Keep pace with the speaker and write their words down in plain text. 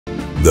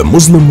the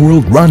Muslim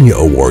World Rania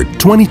Award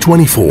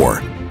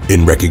 2024.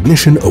 In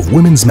recognition of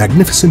women's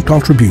magnificent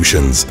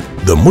contributions,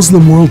 the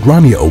Muslim World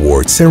Rania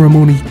Award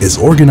ceremony is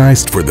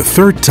organized for the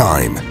third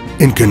time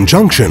in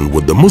conjunction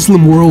with the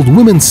Muslim World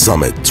Women's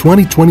Summit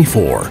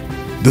 2024.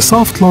 The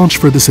soft launch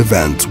for this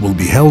event will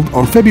be held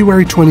on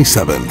February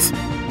 27th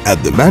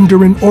at the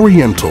Mandarin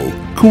Oriental,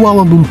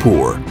 Kuala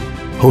Lumpur,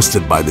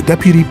 hosted by the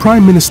Deputy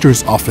Prime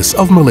Minister's Office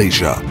of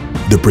Malaysia.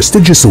 The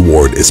prestigious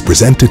award is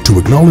presented to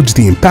acknowledge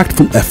the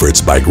impactful efforts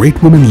by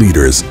great women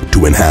leaders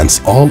to enhance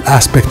all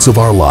aspects of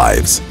our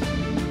lives.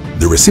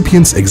 The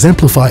recipients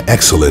exemplify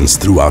excellence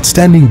through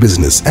outstanding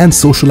business and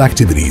social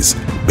activities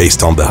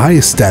based on the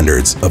highest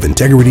standards of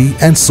integrity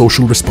and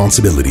social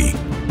responsibility.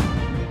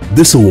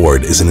 This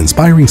award is an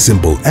inspiring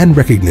symbol and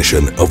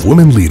recognition of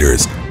women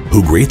leaders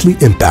who greatly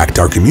impact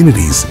our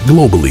communities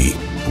globally.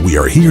 We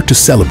are here to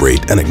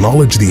celebrate and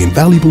acknowledge the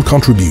invaluable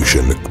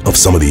contribution of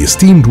some of the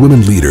esteemed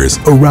women leaders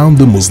around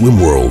the Muslim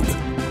world.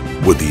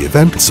 With the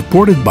event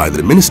supported by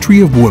the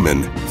Ministry of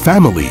Women,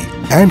 Family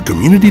and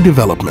Community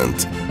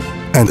Development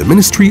and the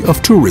Ministry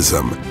of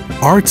Tourism,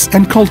 Arts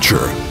and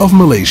Culture of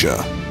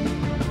Malaysia.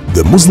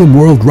 The Muslim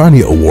World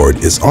Rania Award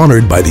is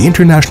honored by the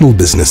International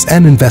Business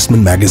and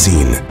Investment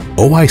Magazine,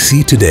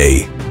 OIC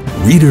Today,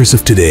 Readers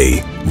of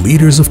Today,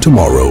 Leaders of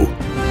Tomorrow,